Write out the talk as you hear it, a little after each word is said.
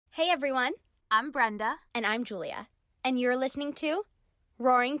Hey everyone, I'm Brenda. and I'm Julia, and you're listening to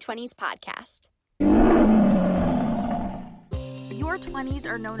Roaring Twenties Podcast. Your 20s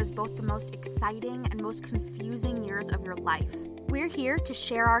are known as both the most exciting and most confusing years of your life. We're here to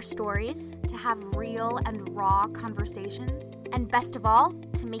share our stories, to have real and raw conversations, and best of all,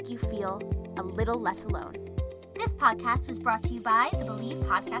 to make you feel a little less alone. This podcast was brought to you by the Believe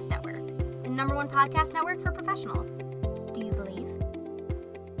Podcast Network, the #1 podcast network for professionals. Do you believe?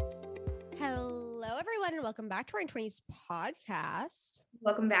 Hello, everyone, and welcome back to Roaring Twenties Podcast.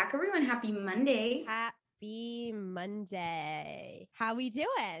 Welcome back, everyone. Happy Monday. Happy Monday. How we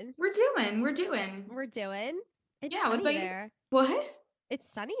doing? We're doing. We're doing. It's Yeah, what sunny about you? there. What?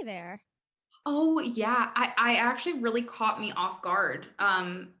 It's sunny there. Oh yeah, I actually really caught me off guard.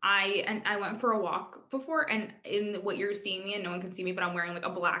 I went for a walk before, and in what you're seeing me, and no one can see me, but I'm wearing like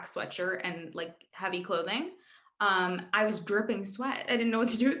a black sweatshirt and like heavy clothing. I was dripping sweat. I didn't know what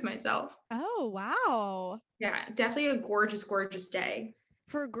to do with myself. Oh, wow. Yeah, definitely a gorgeous, gorgeous day.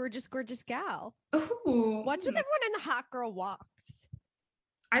 For a gorgeous, gorgeous gal. Ooh, What's with everyone in the hot girl walks?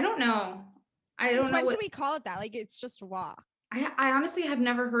 I don't know. I don't know When what. do we call it that? Like, it's just a walk. I honestly have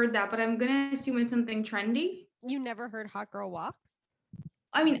never heard that, but I'm gonna assume it's something trendy. You never heard hot girl walks?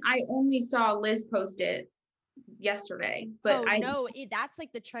 I mean, I only saw Liz post it yesterday, but that's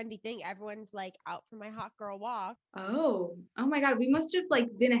like the trendy thing. Everyone's like out for my hot girl walk. Oh my God, we must have like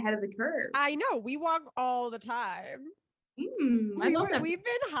been ahead of the curve. I know, we walk all the time. I love that. We've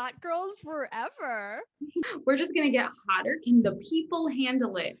been hot girls forever. We're just gonna get hotter. Can the people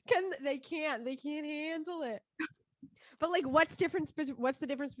handle it? They can't handle it. But like, what's the difference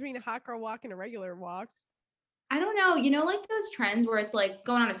between a hot girl walk and a regular walk? I don't know. You know, like those trends where it's like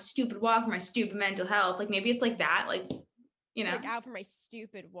going on a stupid walk for my stupid mental health. Like maybe it's like that, like, you know, Like out for my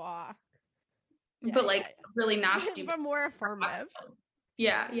stupid walk. but really not stupid. But more affirmative.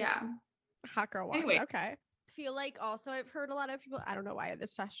 Yeah. Hot girl walks. Anyway. Okay. Feel like also I've heard a lot of people, I don't know why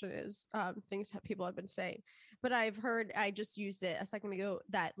this session is things that people have been saying, but I just used it a second ago,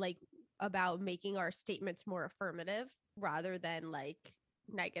 that like about making our statements more affirmative rather than like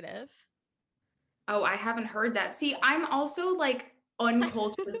negative. Oh, I haven't heard that. See, I'm also like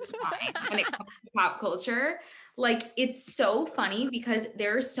uncultured swine when it comes to pop culture. Like it's so funny because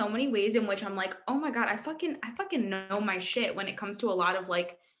there are so many ways in which I'm like, oh my God, I fucking know my shit when it comes to a lot of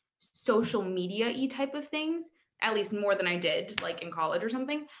like social media-y type of things, at least more than I did like in college or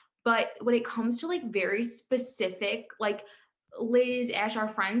something. But when it comes to like very specific, like Liz, Ash, our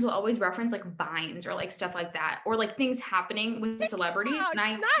friends will always reference like Vines or like stuff like that, or like things happening with celebrities. It's not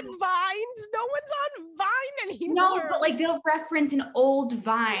Vines. No one's on Vine anymore. No, but like they'll reference an old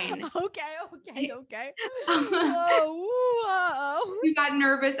Vine. Okay. Whoa. You got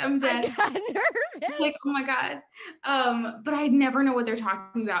nervous. I'm dead. I got nervous. Like, oh my God. But I never know what they're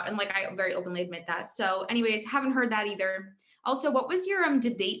talking about. And like, I very openly admit that. So anyways, haven't heard that either. Also, what was your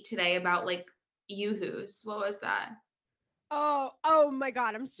debate today about like Yoo-hoos? What was that? Oh my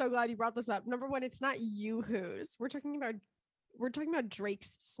God. I'm so glad you brought this up. Number one, it's not Yoo-hoos. We're talking about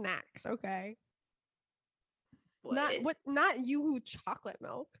Drake's snacks. Okay. Not Yoo-hoo chocolate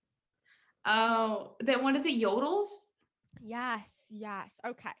milk. Oh, then what is it? Yodels? Yes.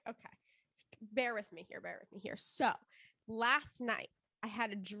 Okay. Bear with me here. So last night I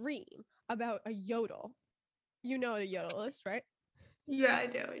had a dream about a yodel. You know what a yodel is, right? Yeah, I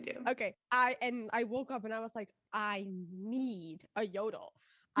do. Okay. I woke up and I was like, I need a yodel.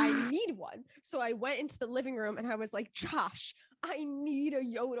 I need one. So I went into the living room and I was like, Josh, I need a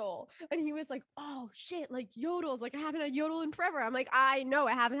yodel. And he was like, oh shit, like yodels. Like I haven't had a yodel in forever. I'm like, I know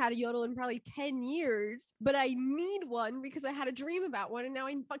I haven't had a yodel in probably 10 years, but I need one because I had a dream about one and now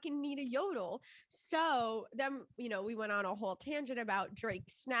I fucking need a yodel. So then, we went on a whole tangent about Drake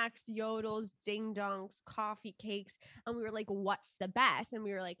snacks, yodels, ding dongs, coffee cakes. And we were like, what's the best? And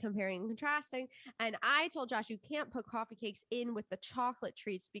we were like comparing and contrasting. And I told Josh, you can't put coffee cakes in with the chocolate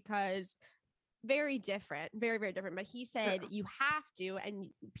treats because very different, very, very different. But he said you have to,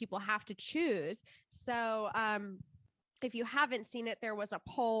 and people have to choose. So if you haven't seen it, there was a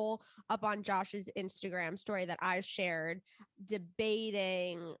poll up on Josh's Instagram story that I shared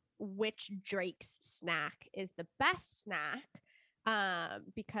debating which Drake's snack is the best snack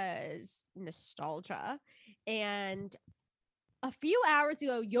because nostalgia. And a few hours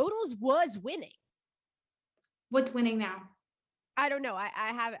ago, Yodels was winning. What's winning now? I don't know. I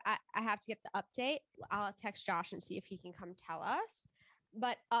have to get the update. I'll text Josh and see if he can come tell us.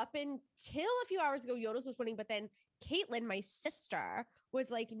 But up until a few hours ago, Yodels was winning. But then Caitlin, my sister,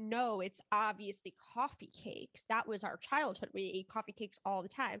 was like, no, it's obviously coffee cakes. That was our childhood. We ate coffee cakes all the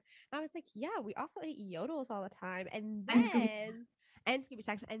time. And I was like, yeah, we also ate Yodels all the time. And and Scooby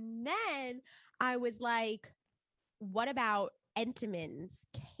Snacks. And then I was like, what about Entenmann's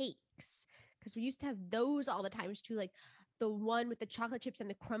cakes? Because we used to have those all the times too, like the one with the chocolate chips and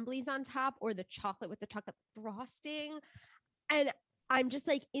the crumblies on top, or the chocolate with the chocolate frosting. And I'm just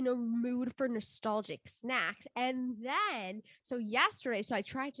like in a mood for nostalgic snacks. And then, so yesterday, so I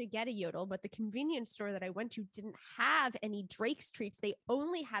tried to get a Yodel, but the convenience store that I went to didn't have any Drake's treats. They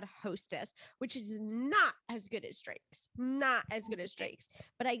only had Hostess, which is not as good as Drake's, not as good as Drake's.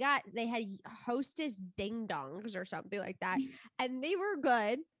 But they had Hostess Ding Dongs or something like that. And they were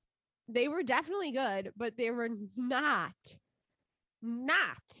good. They were definitely good, but they were not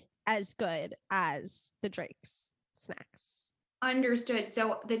as good as the Drake's snacks. Understood.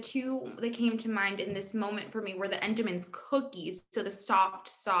 So the two that came to mind in this moment for me were the Entenmann's cookies. So the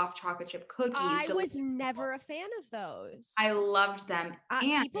soft chocolate chip cookies. I was never a fan of those. I loved them.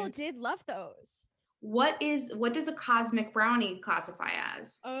 And people did love those. What does a cosmic brownie classify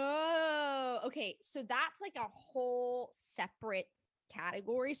as? Oh, okay. So that's like a whole separate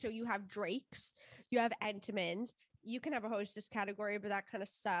category. So you have Drake's, you have Entenmann's. You can have a Hostess category, but that kind of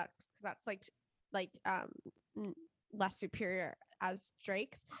sucks because that's like less superior as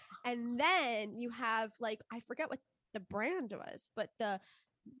Drake's. And then you have like, I forget what the brand was, but the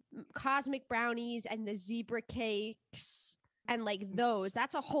cosmic brownies and the zebra cakes and like those,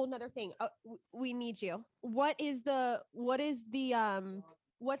 that's a whole nother thing. We need you. What's the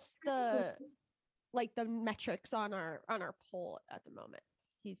like the metrics on our poll at the moment?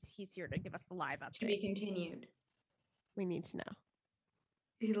 He's here to give us the live update. To be continued. We need to know.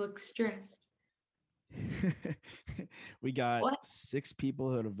 He looks stressed. We got 6 people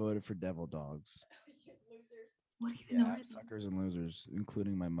who have voted for Devil Dogs. What do you know? Suckers and losers,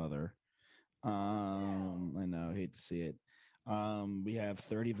 including my mother. I know, I hate to see it. We have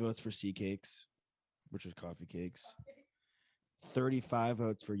 30 votes for Sea Cakes, which is coffee cakes. 35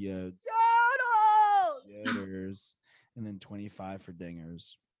 votes for Yodels, and then 25 for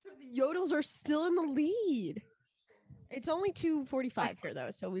Dingers. The Yodels are still in the lead. It's only 2:45 here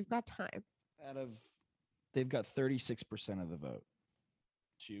though, so we've got time. They've got 36% of the vote.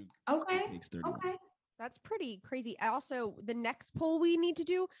 Okay. That's pretty crazy. The next poll we need to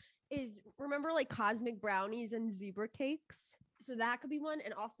do is, remember like cosmic brownies and zebra cakes? So that could be one.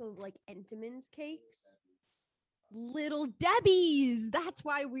 And also like Entenmann's cakes. Little Debbie's. That's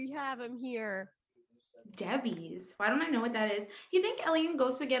why we have them here. Debbie's. Why don't I know what that is? You think Ellie and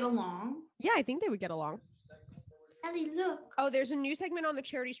Ghost would get along? Yeah, I think they would get along. Ellie, look. Oh, there's a new segment on the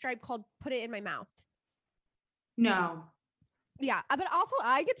Charity Stripe called Put It in My Mouth. No. Yeah, but also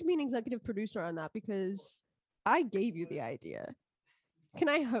I get to be an executive producer on that because I gave you the idea. Can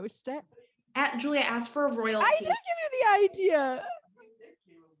I host it? Julia asked for a royalty. I did give you the idea.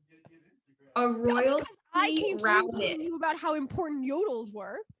 A royalty. I came to you about how important Yodels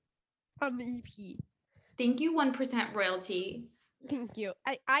were on the EP. Thank you, 1% royalty. Thank you.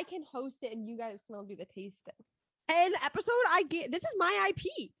 I can host it and you guys can all do the tasting. And episode this is my IP.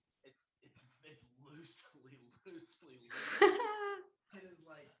 It's loosely. It is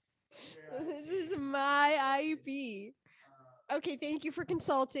like this is my IP. Okay, thank you for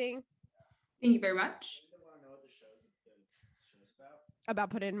consulting. Thank you very much. You want to know what the show's about? About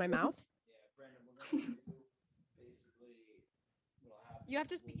Put It in My Mouth? Yeah, Brandon, we're going to do basically what'll happen. You have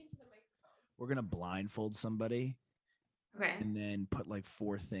to speak into the microphone. We're going to blindfold somebody. Okay. And then put like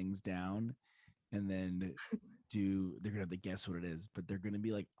 4 things down. And then they're going to have to guess what it is. But they're going to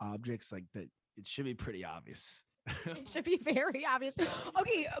be like objects like that. It should be pretty obvious. It should be very obvious.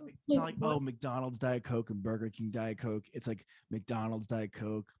 Okay. Not like, oh, McDonald's Diet Coke and Burger King Diet Coke. It's like McDonald's Diet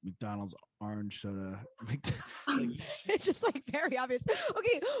Coke, McDonald's orange soda. It's just like very obvious.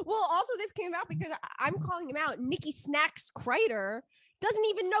 Okay. Well, also this came out because I'm calling him out. Nicky Snacks Kreider doesn't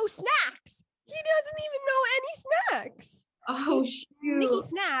even know snacks. He doesn't even know any snacks. Oh, shoot. Nicky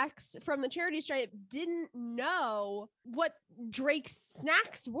Snacks from the Charity Stripe didn't know what Drake's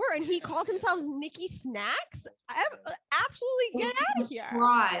snacks were, and he calls himself Nicky Snacks. Absolutely get out of here.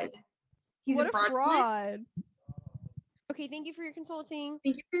 Fraud. He's what a fraud. Okay, thank you for your consulting.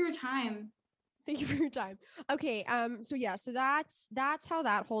 Thank you for your time. Thank you for your time. Okay, so that's how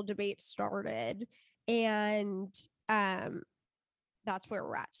that whole debate started, and that's where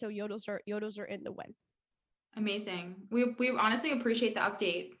we're at. So Yodels are in the win. Amazing. We honestly appreciate the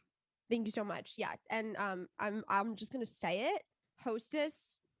update. Thank you so much. Yeah, and I'm just gonna say it.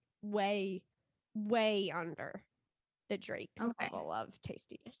 Hostess way under the Drake's level of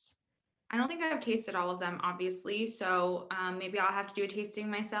tastiness. I don't think I've tasted all of them, obviously. So maybe I'll have to do a tasting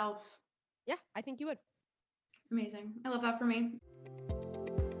myself. Yeah, I think you would. Amazing. I love that for me.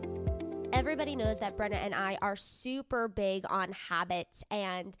 Everybody knows that Brenna and I are super big on habits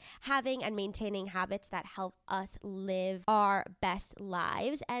and having and maintaining habits that help us live our best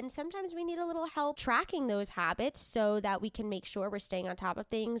lives. And sometimes we need a little help tracking those habits so that we can make sure we're staying on top of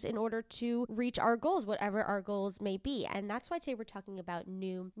things in order to reach our goals, whatever our goals may be. And that's why today we're talking about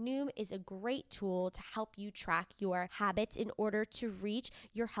Noom. Noom is a great tool to help you track your habits in order to reach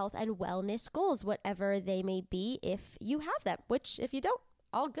your health and wellness goals, whatever they may be, if you have them, which if you don't,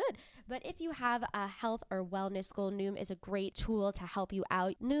 all good. But if you have a health or wellness goal, Noom is a great tool to help you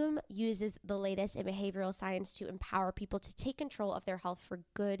out. Noom uses the latest in behavioral science to empower people to take control of their health for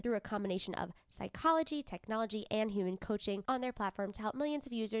good through a combination of psychology, technology, and human coaching on their platform to help millions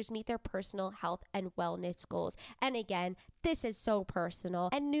of users meet their personal health and wellness goals. And again, this is so personal,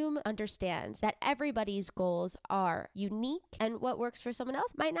 and Noom understands that everybody's goals are unique, and what works for someone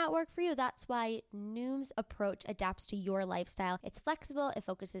else might not work for you. That's why Noom's approach adapts to your lifestyle. It's flexible, it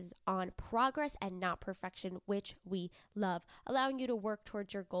focuses on progress and not perfection, which we love, allowing you to work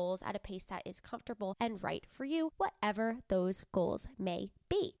towards your goals at a pace that is comfortable and right for you, whatever those goals may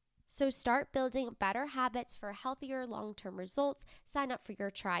be. So start building better habits for healthier long-term results. Sign up for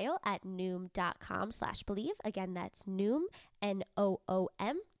your trial at Noom.com/believe. Again, that's Noom,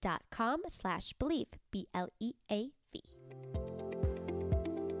 NOOM.com/believe, BLEAV.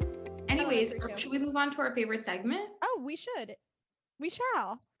 Anyways, should we move on to our favorite segment? Oh, we should. We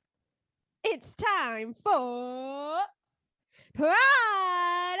shall. It's time for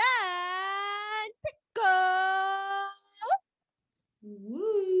Pride and Pickle.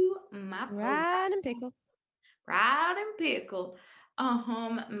 Woo, my Pride and Pickle. Pride and Pickle.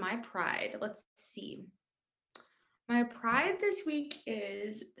 My pride. Let's see. My pride this week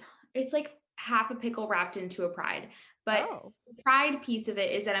it's like half a pickle wrapped into a pride. But the pride piece of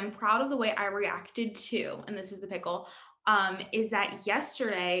it is that I'm proud of the way I reacted to, and this is the pickle, is that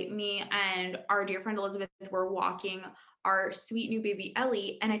yesterday me and our dear friend Elizabeth were walking our sweet new baby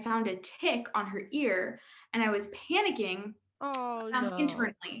Ellie, and I found a tick on her ear, and I was panicking. No.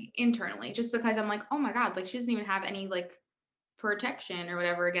 Internally, just because I'm like, oh my God, like she doesn't even have any like protection or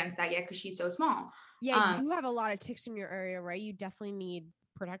whatever against that yet because she's so small. Yeah, you have a lot of ticks in your area, right? You definitely need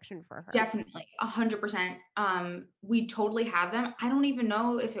protection for her. Definitely, 100%. We totally have them. I don't even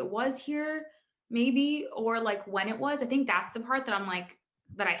know if it was here, maybe, or like when it was. I think that's the part that I'm like,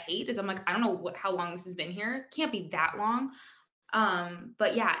 that I hate is I'm like, I don't know how long this has been here. Can't be that long.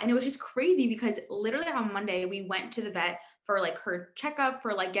 But yeah, and it was just crazy because literally on Monday we went to the vet for like her checkup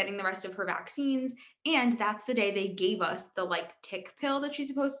for like getting the rest of her vaccines. And that's the day they gave us the like tick pill that she's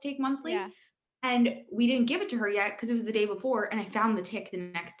supposed to take monthly. Yeah. And we didn't give it to her yet because it was the day before, and I found the tick the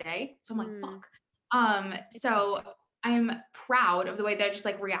next day. So I'm like, fuck. So I am proud of the way that I just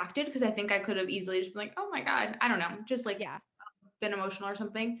like reacted, because I think I could have easily just been like, oh my God, I don't know, just like been emotional or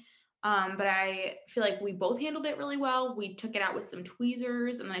something. But I feel like we both handled it really well. We took it out with some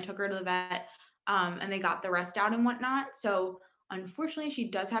tweezers, and then I took her to the vet, and they got the rest out and whatnot. So unfortunately, she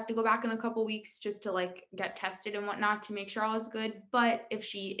does have to go back in a couple weeks just to like get tested and whatnot to make sure all is good. But if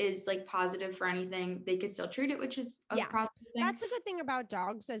she is like positive for anything, they could still treat it, which is a positive thing. That's the good thing about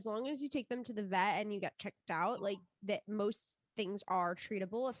dogs. As long as you take them to the vet and you get checked out, like that, most things are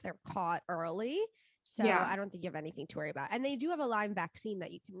treatable if they're caught early. So I don't think you have anything to worry about. And they do have a Lyme vaccine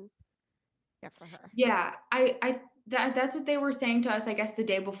that you can get for her. Yeah, that's what they were saying to us, I guess, the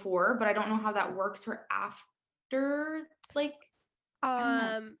day before, but I don't know how that works for after, like.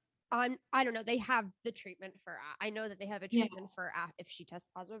 I don't know. They have the treatment for. I know that they have a treatment for if she tests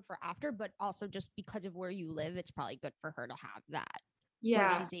positive for after, but also just because of where you live, it's probably good for her to have that.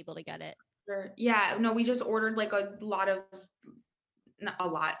 Yeah, when she's able to get it. Yeah, no, we just ordered like not a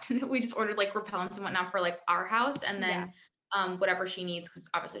lot. We just ordered like repellents and whatnot for like our house, and then whatever she needs, because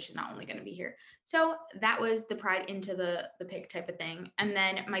obviously she's not only going to be here. So that was the pride into the pick type of thing, and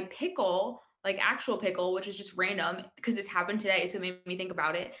then my pickle. Like actual pickle, which is just random because this happened today, so it made me think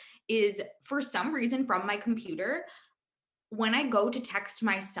about it, is for some reason from my computer, when I go to text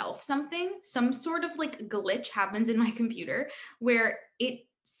myself something, some sort of like glitch happens in my computer where it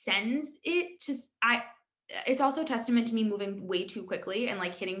sends it to, it's also a testament to me moving way too quickly and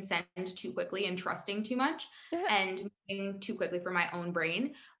like hitting send too quickly and trusting too much and moving too quickly for my own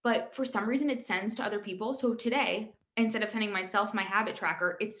brain. But for some reason it sends to other people. So today, instead of sending myself my habit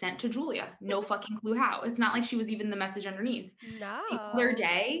tracker, it's sent to Julia. No fucking clue how. It's not like she was even the message underneath. No. The other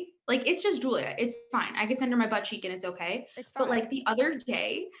day, like it's just Julia. It's fine. I could send her my butt cheek and it's okay. It's fine. But like the other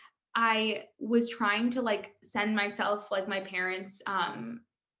day, I was trying to like send myself like my parents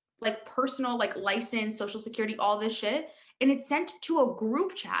like personal like license, social security, all this shit. And it's sent to a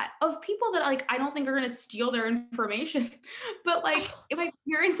group chat of people that like I don't think are gonna steal their information. But like if my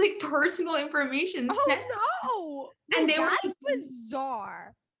parents' like personal information sent. Oh no. And they were that's like,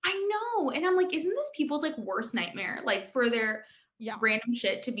 bizarre. I know. And I'm like, isn't this people's like worst nightmare? Like for their Yeah. random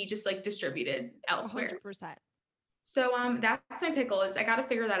shit to be just like distributed elsewhere. 100%. So that's my pickle is I gotta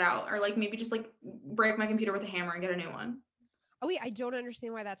figure that out. Or like maybe just like break my computer with a hammer and get a new one. Oh wait, I don't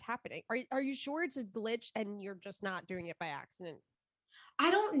understand why that's happening. Are you sure it's a glitch and you're just not doing it by accident? I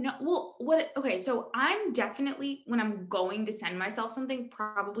don't know. Well, okay, so I'm definitely when I'm going to send myself something,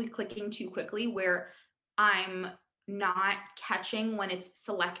 probably clicking too quickly where I'm not catching when it's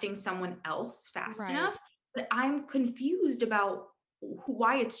selecting someone else fast Right. enough. But I'm confused about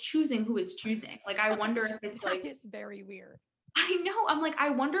why it's choosing who it's choosing. Like I wonder if it's like It's very weird. I know. I'm like, I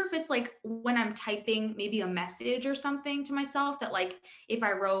wonder if it's like when I'm typing maybe a message or something to myself that like if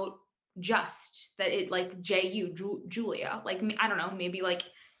I wrote just that it like Julia, like I don't know, maybe like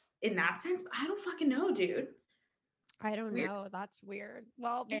in that sense, but I don't fucking know, dude. I don't Weird. know. That's weird.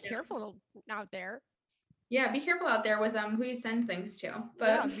 Well, be Yeah. careful out there. Yeah, be careful out there with who you send things to.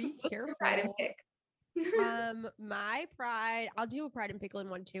 But Yeah, be what's your pride and careful. pick? My pride, I'll do a pride and pickle in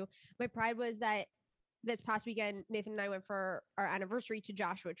one too. My pride was that this past weekend, Nathan and I went for our anniversary to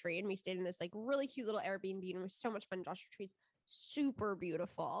Joshua Tree, and we stayed in this like really cute little Airbnb, and it was so much fun. Joshua Tree's super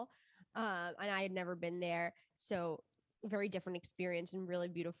beautiful, and I had never been there, so very different experience and really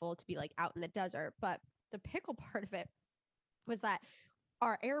beautiful to be like out in the desert. But the pickle part of it was that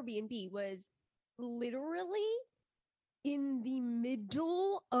our Airbnb was literally in the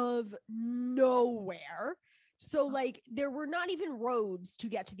middle of nowhere. So like there were not even roads to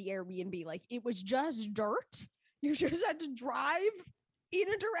get to the Airbnb. Like it was just dirt. You just had to drive in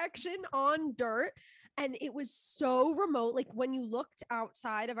a direction on dirt. And it was so remote. Like when you looked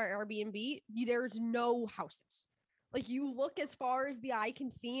outside of our Airbnb, there's no houses. Like you look as far as the eye can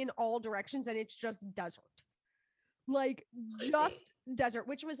see in all directions and it's just desert. Like just desert,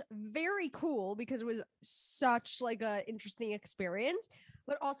 which was very cool because it was such like a interesting experience,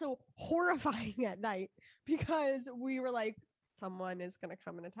 but also horrifying at night because we were like, someone is gonna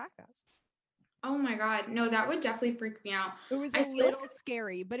come and attack us. Oh my God. No, that would definitely freak me out. It was I a feel little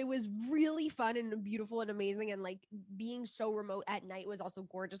scary, but it was really fun and beautiful and amazing. And like being so remote at night was also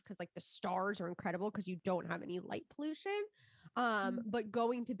gorgeous because like the stars are incredible because you don't have any light pollution. But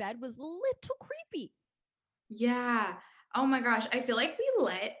going to bed was a little creepy. Yeah. Oh my gosh. I feel like we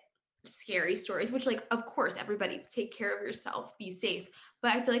let scary stories, which like, of course, everybody take care of yourself, be safe.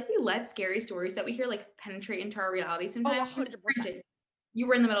 But I feel like we let scary stories that we hear like penetrate into our reality sometimes. 100%. Granted, you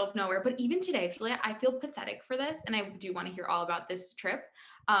were in the middle of nowhere, but even today, Julia, I feel pathetic for this. And I do want to hear all about this trip.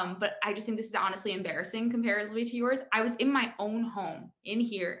 But I just think this is honestly embarrassing comparatively to yours. I was in my own home in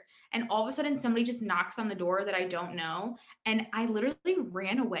here. And all of a sudden somebody just knocks on the door that I don't know. And I literally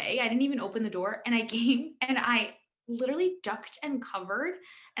ran away. I didn't even open the door. And I came and I literally ducked and covered.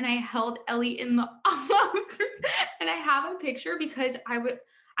 And I held Ellie in the arms. And I have a picture because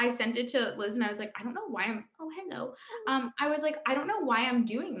I sent it to Liz and I was like, I don't know why hello. I was like, I don't know why I'm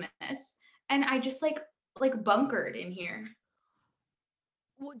doing this. And I just like bunkered in here.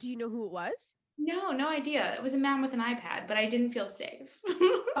 Well, do you know who it was? No idea. It was a man with an iPad, but I didn't feel safe.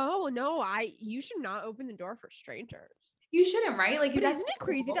 Oh no, you should not open the door for strangers. You shouldn't, right? Like, But that's isn't it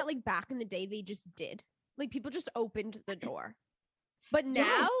crazy that like back in the day they just did? Like people just opened the door. But now,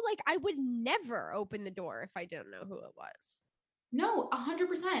 Yeah. like I would never open the door if I didn't know who it was. No,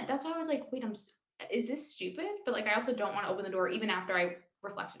 100%. That's why I was like, wait, is this stupid? But like, I also don't want to open the door even after I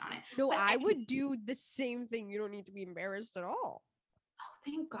reflected on it. No, But I would do the same thing. You don't need to be embarrassed at all. Oh,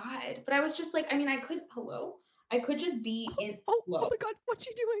 thank God. But I was just like, I mean, I could just be in. Oh Whoa. my God, what's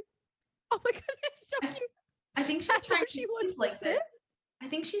she doing? Oh my God, it's so cute. I think she's That's trying how she wants to like sit? this. I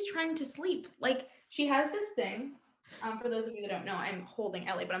think she's trying to sleep. Like she has this thing. For those of you that don't know, I'm holding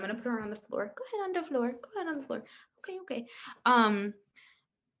Ellie, but I'm gonna put her on the floor. Go ahead on the floor. Go ahead on the floor. Okay.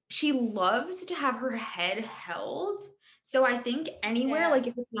 She loves to have her head held. So I think anywhere, Yeah. like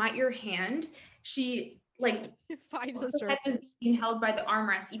if it's not your hand, she like It finds a her head was surface. being held by the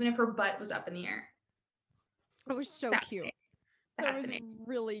armrest, even if her butt was up in the air. It was so cute. That was Fascinating.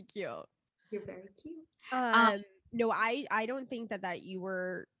 really cute. You're very cute. No, I don't think that you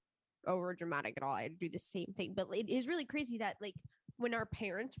were over dramatic at all. I'd do the same thing, but it is really crazy that like when our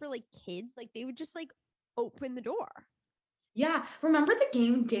parents were like kids, like they would just like open the door. Yeah. Remember the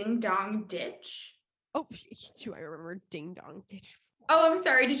game Ding Dong Ditch? Oh, do I remember Ding Dong Ditch? Oh, I'm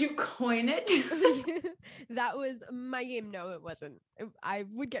sorry. Did you coin it? That was my game. No, it wasn't. I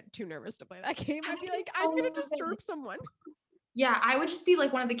would get too nervous to play that game. I'd be like, I'm gonna disturb someone. Yeah, I would just be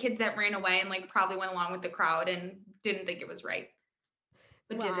like one of the kids that ran away and like probably went along with the crowd and didn't think it was right.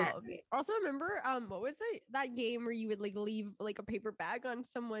 but did it Wow. anyway. Also, remember, what was that game where you would like leave like a paper bag on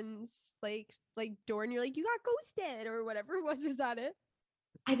someone's like door, and you're like, you got ghosted or whatever it was? Is that it?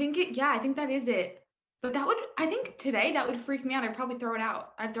 I think that is it. But I think today that would freak me out. I'd probably throw it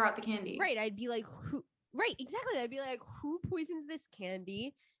out. I'd throw out the candy. Right. I'd be like, who? Right. Exactly. I'd be like, who poisoned this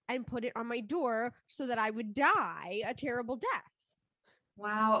candy and put it on my door so that I would die a terrible death?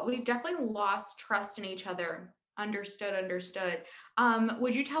 Wow. We've definitely lost trust in each other. Understood.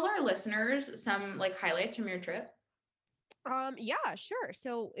 Would you tell our listeners some like highlights from your trip? Yeah, sure.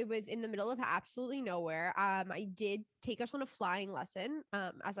 So it was in the middle of absolutely nowhere. I did take us on a flying lesson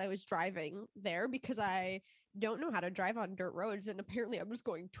as I was driving there because I don't know how to drive on dirt roads, and apparently I was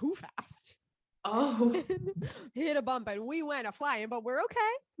going too fast. Oh, Hit a bump and we went a flying, but we're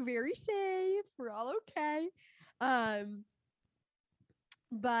okay. Very safe. We're all okay.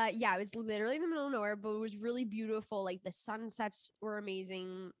 But yeah, it was literally in the middle of nowhere, but it was really beautiful. Like the sunsets were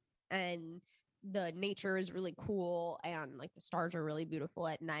amazing and the nature is really cool, and like the stars are really beautiful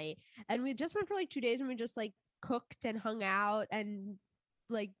at night. And we just went for like 2 days, and we just like cooked and hung out and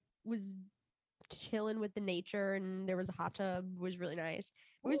like was chilling with the nature, and there was a hot tub. It was really nice.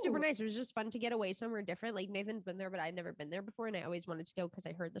 It was super Ooh. nice. It was just fun to get away somewhere different. Like Nathan's been there, but I'd never been there before, and I always wanted to go because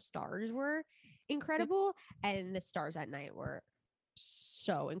I heard the stars were incredible, and the stars at night were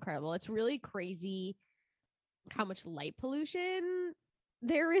so incredible. It's really crazy how much light pollution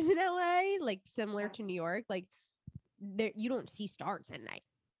there is in LA, like similar to New York. Like there, you don't see stars at night,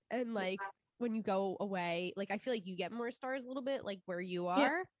 and like when you go away, like I feel like you get more stars a little bit, like where you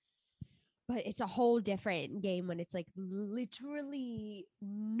are. But it's a whole different game when it's like literally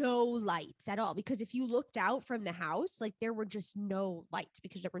no lights at all. Because if you looked out from the house, like there were just no lights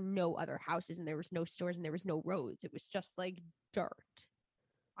because there were no other houses and there was no stores and there was no roads. It was just like dirt.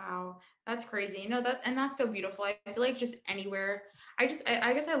 wow. That's crazy. No, that's so beautiful. I feel like just anywhere. I guess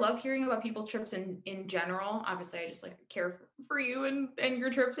I love hearing about people's trips in general. Obviously, I just like care for you and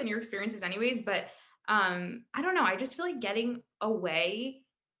your trips and your experiences anyways. But I don't know. I just feel like getting away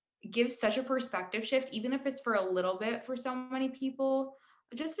gives such a perspective shift, even if it's for a little bit for so many people,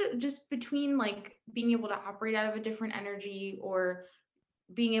 just between like being able to operate out of a different energy or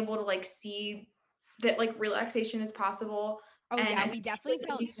being able to like see that like relaxation is possible. Oh And yeah, I we think definitely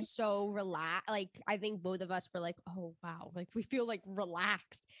like, felt so relaxed. Like I think both of us were like, oh wow, like we feel like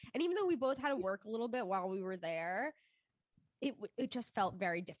relaxed. And even though we both had to work a little bit while we were there, it just felt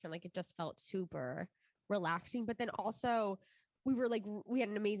very different. Like it just felt super relaxing. But then also we were like, we had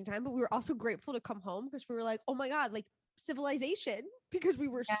an amazing time, but we were also grateful to come home because we were like, oh my God, like civilization, because we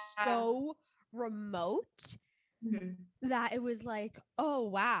were so remote Mhm. that it was like, oh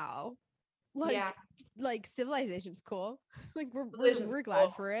wow, like Yeah. like civilization's cool. Like Civilization's we're glad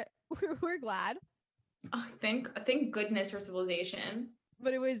cool. for it. We're glad. Oh, thank goodness for civilization.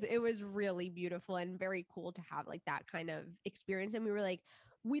 But it was really beautiful and very cool to have like that kind of experience. And we were like,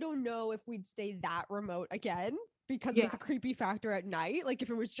 we don't know if we'd stay that remote again because of the creepy factor at night, like if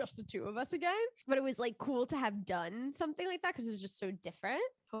it was just the two of us again. But it was like cool to have done something like that because it was just so different.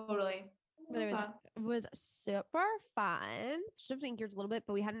 Totally. But it was super fun. Shifting gears a little bit,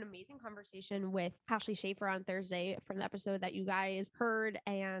 but we had an amazing conversation with Ashley Schaefer on Thursday from the episode that you guys heard.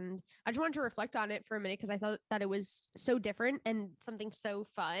 And I just wanted to reflect on it for a minute because I thought that it was so different and something so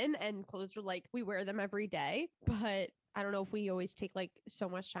fun. And clothes were like, we wear them every day. But I don't know if we always take like so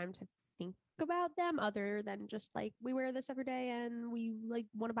much time to think about them other than just like, we wear this every day and we like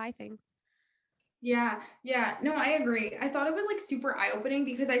want to buy things. Yeah. No, I agree. I thought it was like super eye-opening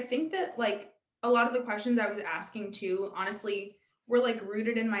because I think that like a lot of the questions I was asking too, honestly, were like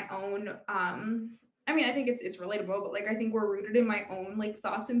rooted in my own I mean, I think it's relatable, but like I think we're rooted in my own like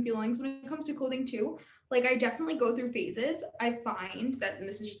thoughts and feelings when it comes to clothing too. Like I definitely go through phases. I find that, and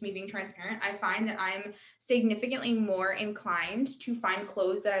this is just me being transparent, I find that I'm significantly more inclined to find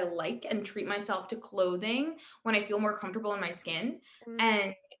clothes that I like and treat myself to clothing when I feel more comfortable in my skin.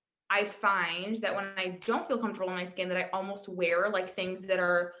 And I find that when I don't feel comfortable in my skin, that I almost wear like things that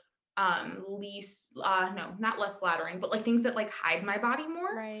are not less flattering, but like things that like hide my body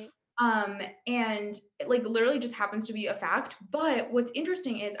more. Right. And it like literally just happens to be a fact. But what's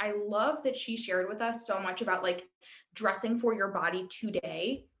interesting is I love that she shared with us so much about like dressing for your body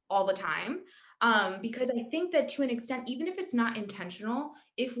today all the time. Because I think that to an extent, even if it's not intentional,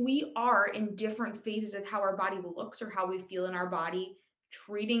 if we are in different phases of how our body looks or how we feel in our body,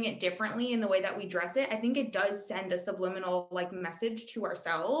 treating it differently in the way that we dress it, I think it does send a subliminal like message to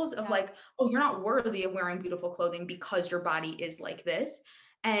ourselves of like, oh, you're not worthy of wearing beautiful clothing because your body is like this.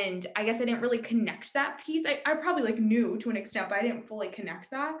 And I guess I didn't really connect that piece. I probably like knew to an extent, but I didn't fully connect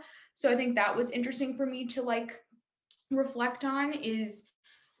that. So I think that was interesting for me to like reflect on is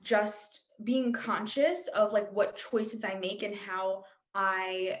just being conscious of like what choices I make and how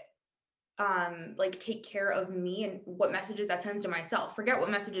I like take care of me and what messages that sends to myself. Forget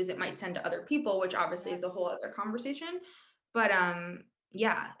what messages it might send to other people, which obviously is a whole other conversation. But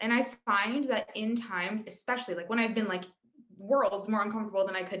yeah, and I find that in times, especially like when I've been like worlds more uncomfortable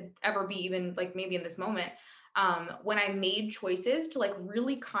than I could ever be, even like maybe in this moment, when I made choices to like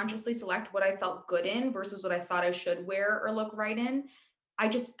really consciously select what I felt good in versus what I thought I should wear or look right in, I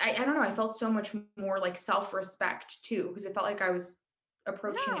don't know, I felt so much more like self-respect too, because it felt like I was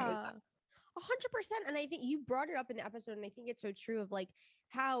approaching it with Yeah. 100%. And I think you brought it up in the episode, and I think it's so true of like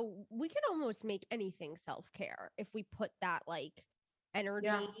how we can almost make anything self-care if we put that like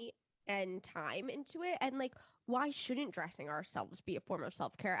energy and time into it. And like, why shouldn't dressing ourselves be a form of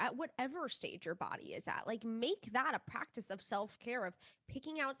self-care at whatever stage your body is at? Like, make that a practice of self-care, of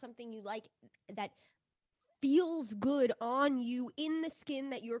picking out something you like that feels good on you in the skin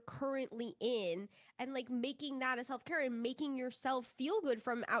that you're currently in, and like making that a self-care and making yourself feel good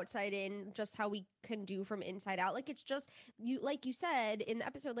from outside in, just how we can do from inside out. Like, it's just, you, like you said in the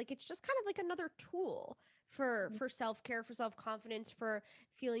episode, like it's just kind of like another tool for self-care, for self-confidence, for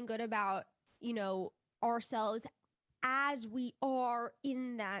feeling good about, you know, ourselves as we are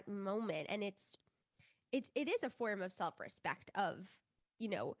in that moment. And it is a form of self-respect of, you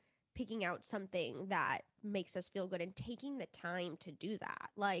know, picking out something that makes us feel good and taking the time to do that.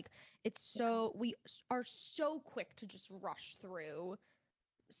 Like, it's so, we are so quick to just rush through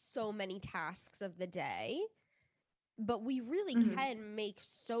so many tasks of the day, but we really can make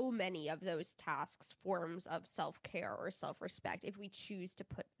so many of those tasks forms of self-care or self-respect if we choose to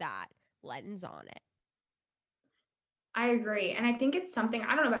put that lens on it. I agree. And I think it's something,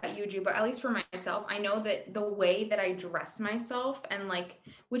 I don't know about you, Ju, but at least for myself, I know that the way that I dress myself and like,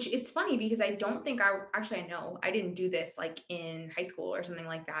 which it's funny because I don't think I know I didn't do this like in high school or something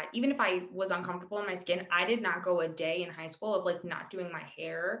like that. Even if I was uncomfortable in my skin, I did not go a day in high school of like not doing my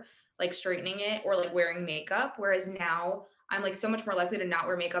hair, like straightening it or like wearing makeup. Whereas now I'm like so much more likely to not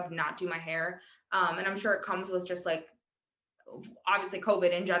wear makeup, not do my hair. And I'm sure it comes with just like obviously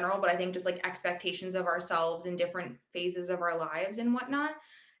COVID in general, but I think just like expectations of ourselves in different phases of our lives and whatnot.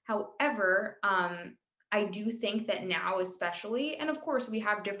 However, I do think that now, especially, and of course, we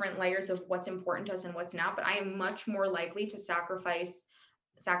have different layers of what's important to us and what's not, but I am much more likely to sacrifice,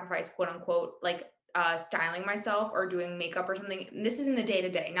 quote unquote, like styling myself or doing makeup or something. And this is in the day to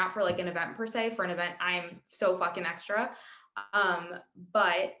day, not for like an event per se. For an event, I'm so fucking extra.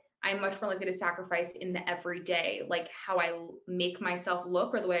 But I'm much more likely to sacrifice in the everyday, like how I make myself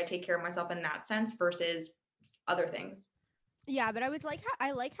look or the way I take care of myself in that sense versus other things. Yeah, but I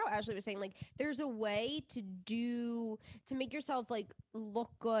like how Ashley was saying, like, there's a way to make yourself like look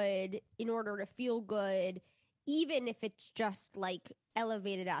good in order to feel good, even if it's just like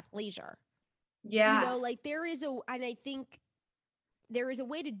elevated athleisure. Yeah. You know, like and I think there is a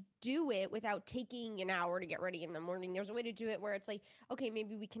way to do it without taking an hour to get ready in the morning. There's a way to do it where it's like, okay,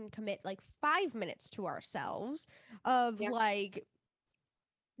 maybe we can commit like 5 minutes to ourselves of like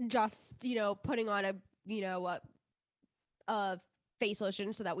just, you know, putting on a face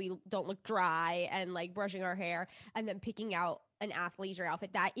lotion so that we don't look dry, and like brushing our hair, and then picking out an athleisure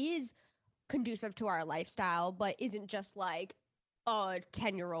outfit that is conducive to our lifestyle, but isn't just like a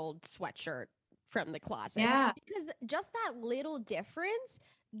 10-year-old sweatshirt from the closet. Yeah. Because just that little difference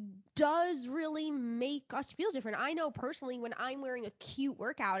does really make us feel different. I know personally, when I'm wearing a cute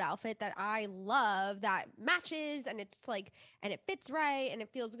workout outfit that I love, that matches and it's like, and it fits right and it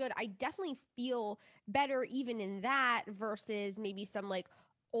feels good, I definitely feel better even in that versus maybe some like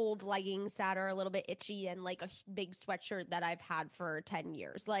old leggings that are a little bit itchy and like a big sweatshirt that I've had for 10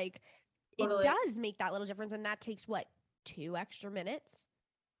 years. Like, Totally. it does make that little difference, and that takes what, 2 extra minutes?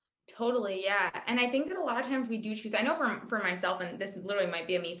 Totally. Yeah. And I think that a lot of times we do choose, I know for myself, and this literally might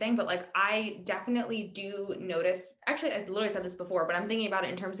be a me thing, but like I definitely do notice, actually, I literally said this before, but I'm thinking about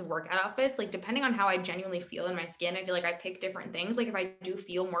it in terms of workout outfits, like depending on how I genuinely feel in my skin, I feel like I pick different things. Like if I do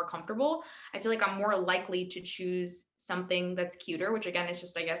feel more comfortable, I feel like I'm more likely to choose something that's cuter, which again is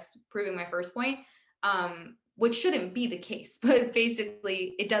just, I guess, proving my first point. Which shouldn't be the case, but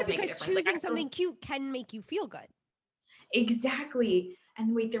basically it does make a Because difference. choosing something cute can make you feel good. Exactly.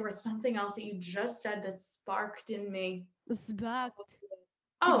 And wait, there was something else that you just said that sparked in me. Sparked.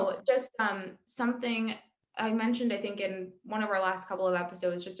 Oh, just something I mentioned, I think in one of our last couple of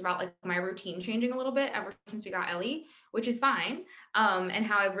episodes, just about like my routine changing a little bit ever since we got Ellie, which is fine. And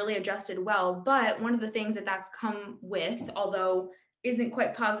how I've really adjusted well. But one of the things that's come with, although isn't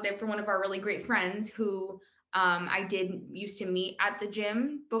quite positive for one of our really great friends who I did used to meet at the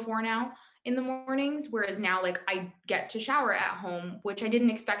gym before now, in the mornings, whereas now like I get to shower at home, which I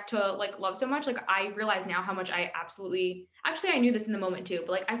didn't expect to like love so much. Like I realize now how much I absolutely, actually I knew this in the moment too,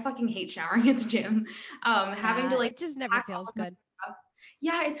 but like I fucking hate showering at the gym. Having to like it just never pack all feels of my good. stuff.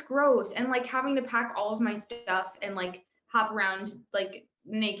 Yeah, it's gross. And like having to pack all of my stuff and like hop around like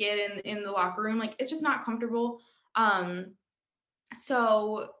naked in the locker room, like it's just not comfortable.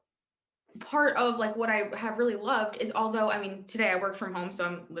 So part of like what I have really loved is, although I mean today I work from home, so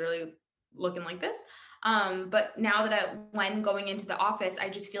I'm literally looking like this. But now that when going into the office, I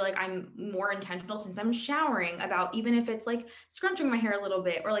just feel like I'm more intentional since I'm showering about, even if it's like scrunching my hair a little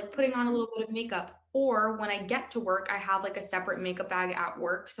bit or like putting on a little bit of makeup, or when I get to work, I have like a separate makeup bag at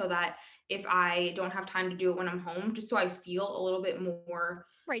work so that if I don't have time to do it when I'm home, just so I feel a little bit more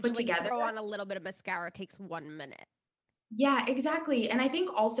Right, put just like together. throw on a little bit of mascara takes 1 minute. Yeah, exactly. And I think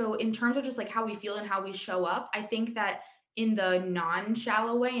also in terms of just like how we feel and how we show up, I think that in the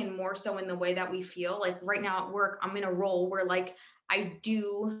non-shallow way and more so in the way that we feel, like right now at work, I'm in a role where like I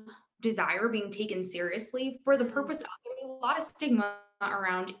do desire being taken seriously for the purpose of, there's a lot of stigma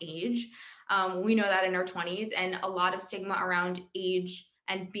around age. We know that in our 20s, and a lot of stigma around age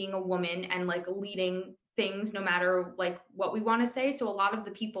and being a woman and like leading things no matter like what we want to say. So a lot of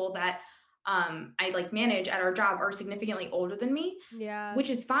the people that I like manage at our job are significantly older than me, Yeah. which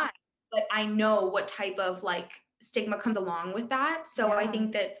is fine. But I know what type of like stigma comes along with that. So I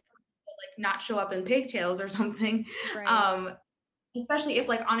think that like not show up in pigtails or something, Right. especially if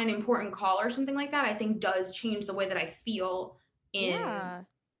like on an important call or something like that, I think does change the way that I feel in Yeah.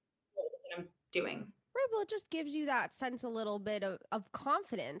 what I'm doing. Right. Well, it just gives you that sense a little bit of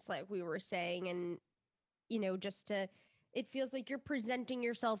confidence, like we were saying. And, just it feels like you're presenting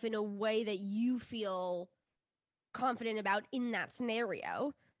yourself in a way that you feel confident about in that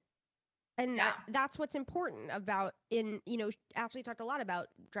scenario. And Yeah. that's what's important about Ashley talked a lot about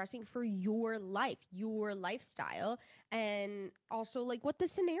dressing for your life, your lifestyle, and also like what the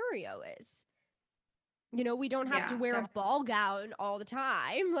scenario is. We don't have to Yeah, wear a definitely. ball gown all the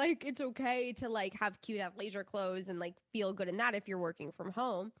time. Like it's okay to like have cute athleisure clothes and like feel good in that if you're working from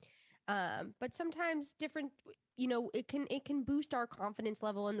home. But sometimes different, it can boost our confidence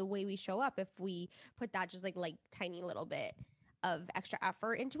level in the way we show up if we put that just like tiny little bit of extra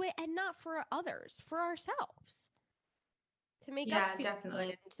effort into it, and not for others, for ourselves, to make us Yeah, feel definitely.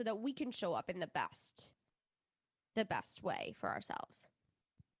 good so that we can show up in the best way for ourselves.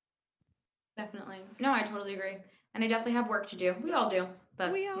 Definitely. No, I totally agree. And I definitely have work to do. We all do.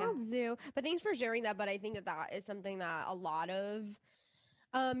 But We yeah. all do. But thanks for sharing that. But I think that is something that a lot of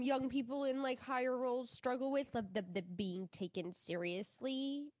young people in like higher roles struggle with, the being taken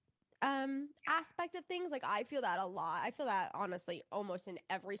seriously aspect of things. Like I feel that a lot. I feel that honestly almost in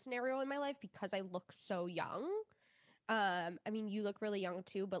every scenario in my life because I look so young. I mean, you look really young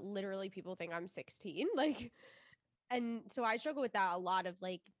too, but literally people think I'm 16. Like, and so I struggle with that a lot, of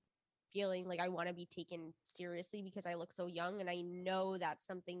like feeling like I want to be taken seriously because I look so young. And I know that's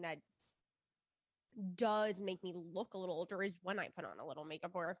something that does make me look a little older is when I put on a little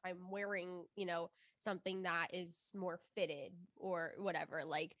makeup, or if I'm wearing, something that is more fitted or whatever.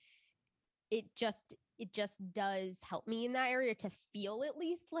 Like it just does help me in that area to feel at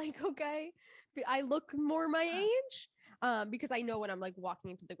least like, okay, I look more my age. Because I know when I'm like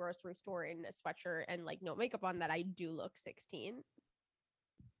walking into the grocery store in a sweatshirt and like no makeup on, that I do look 16.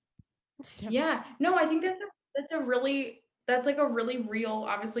 So. Yeah. No, I think that's like a really real,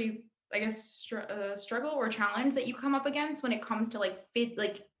 obviously, I guess, struggle or challenge that you come up against when it comes to like fit,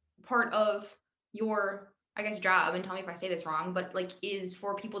 like part of your, I guess, job. And tell me if I say this wrong, but like is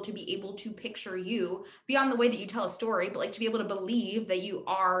for people to be able to picture you beyond the way that you tell a story, but like to be able to believe that you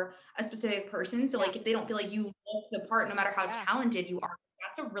are a specific person. So like if they don't feel like you look the part, no matter how Yeah. talented you are,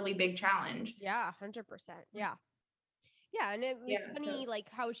 that's a really big challenge. Yeah, 100%. Yeah. Yeah, and it's Yeah. funny So like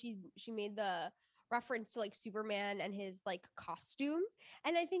how she made the reference to like Superman and his like costume.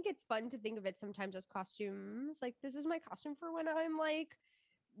 And I think it's fun to think of it sometimes as costumes. Like this is my costume for when I'm like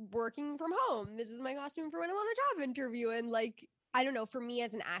working from home. This is my costume for when I'm on a job interview. And like I don't know, for me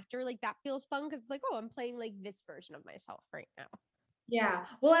as an actor, like that feels fun because it's like, oh, I'm playing like this version of myself right now. yeah.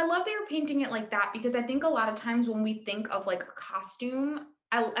 Well, I love that you're painting it like that because I think a lot of times when we think of like a costume,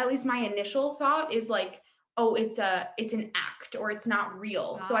 at least my initial thought is like, oh, it's an act or it's not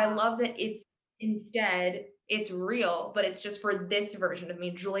real. So I love that it's real, but it's just for this version of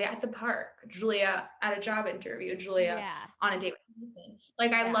me, Julia at the park, Julia at a job interview, Julia Yeah. on a date with Nathan.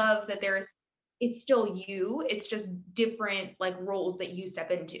 Like I Yeah. love that it's still you. It's just different like roles that you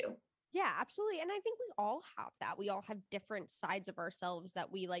step into. Yeah, absolutely. And I think we all have that. We all have different sides of ourselves that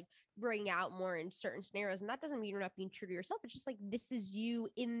we like bring out more in certain scenarios. And that doesn't mean you're not being true to yourself. It's just like, this is you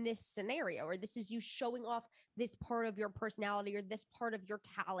in this scenario, or this is you showing off this part of your personality or this part of your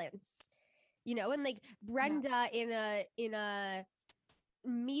talents, and like Brenda in a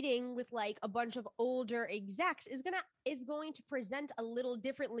meeting with like a bunch of older execs is going to present a little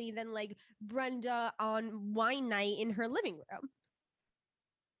differently than like Brenda on wine night in her living room.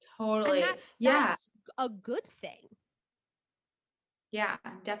 Totally. And that's a good thing. Yeah,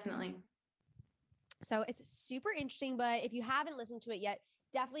 definitely. So it's super interesting, but if you haven't listened to it yet,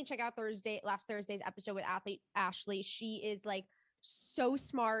 definitely check out last Thursday's episode with athlete Ashley. She is like so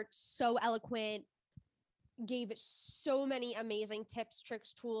smart, so eloquent, gave so many amazing tips,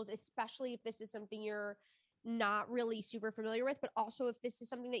 tricks, tools, especially if this is something you're not really super familiar with, but also if this is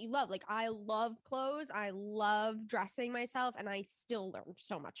something that you love. Like, I love clothes, I love dressing myself, and I still learned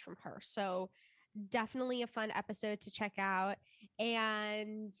so much from her. So definitely a fun episode to check out.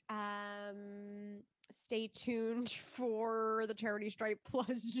 And stay tuned for the Charity Stripe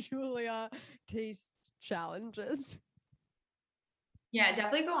plus Julia taste challenges. Yeah,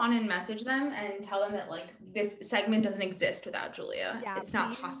 definitely go on and message them and tell them that like this segment doesn't exist without Julia. Yeah, it's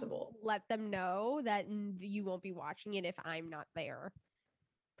not possible. Let them know that you won't be watching it if I'm not there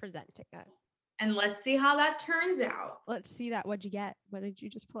presenting it. And let's see how that turns out. Let's see that. What'd you get? What did you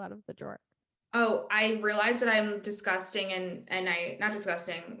just pull out of the drawer? Oh, I realized that I'm disgusting and not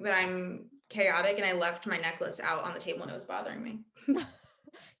disgusting, that I'm chaotic, and I left my necklace out on the table and it was bothering me.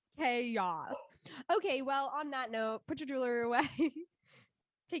 Chaos. Okay, well, on that note, put your jewelry away.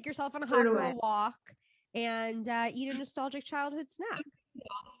 Take yourself on a hot girl walk and eat a nostalgic childhood snack.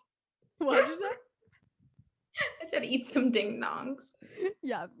 What did you say? I said eat some ding dongs.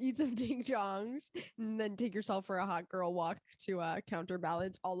 Yeah, eat some ding dongs and then take yourself for a hot girl walk to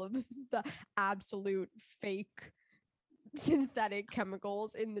counterbalance all of the absolute fake synthetic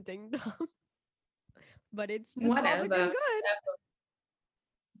chemicals in the ding dong. But it's nostalgic and good.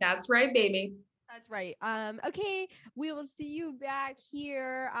 That's right, baby. That's right. Okay, we will see you back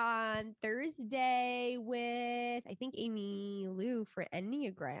here on Thursday with, I think, Amy Lou for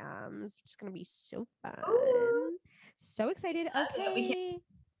Enneagrams, which is going to be so fun. Ooh. So excited. Okay.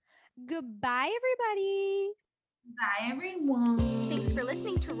 Goodbye, everybody. Bye, everyone. Thanks for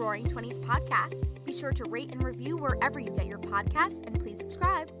listening to Roaring 20s podcast. Be sure to rate and review wherever you get your podcasts, and please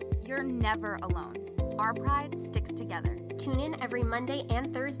subscribe. You're never alone. Our pride sticks together. Tune in every Monday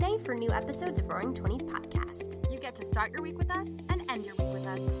and Thursday for new episodes of Roaring 20s podcast. You get to start your week with us and end your week with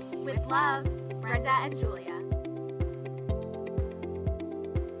us. With love, Brenda and Julia.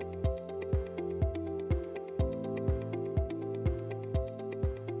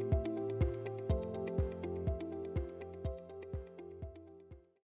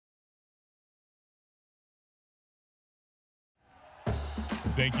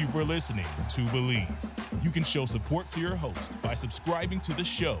 Thank you for listening to Believe. You can show support to your host by subscribing to the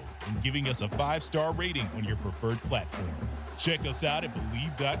show and giving us a 5-star rating on your preferred platform. Check us out at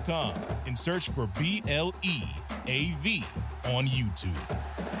Believe.com and search for BLEAV on YouTube.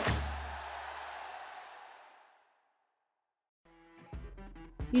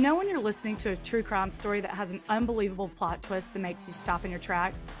 You know when you're listening to a true crime story that has an unbelievable plot twist that makes you stop in your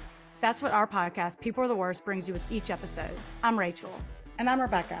tracks? That's what our podcast, People Are the Worst, brings you with each episode. I'm Rachel. And I'm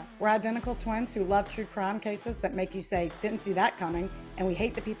Rebecca. We're identical twins who love true crime cases that make you say, didn't see that coming, and we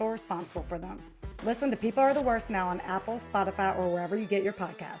hate the people responsible for them. Listen to People Are the Worst now on Apple, Spotify, or wherever you get your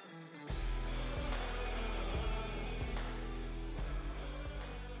podcasts.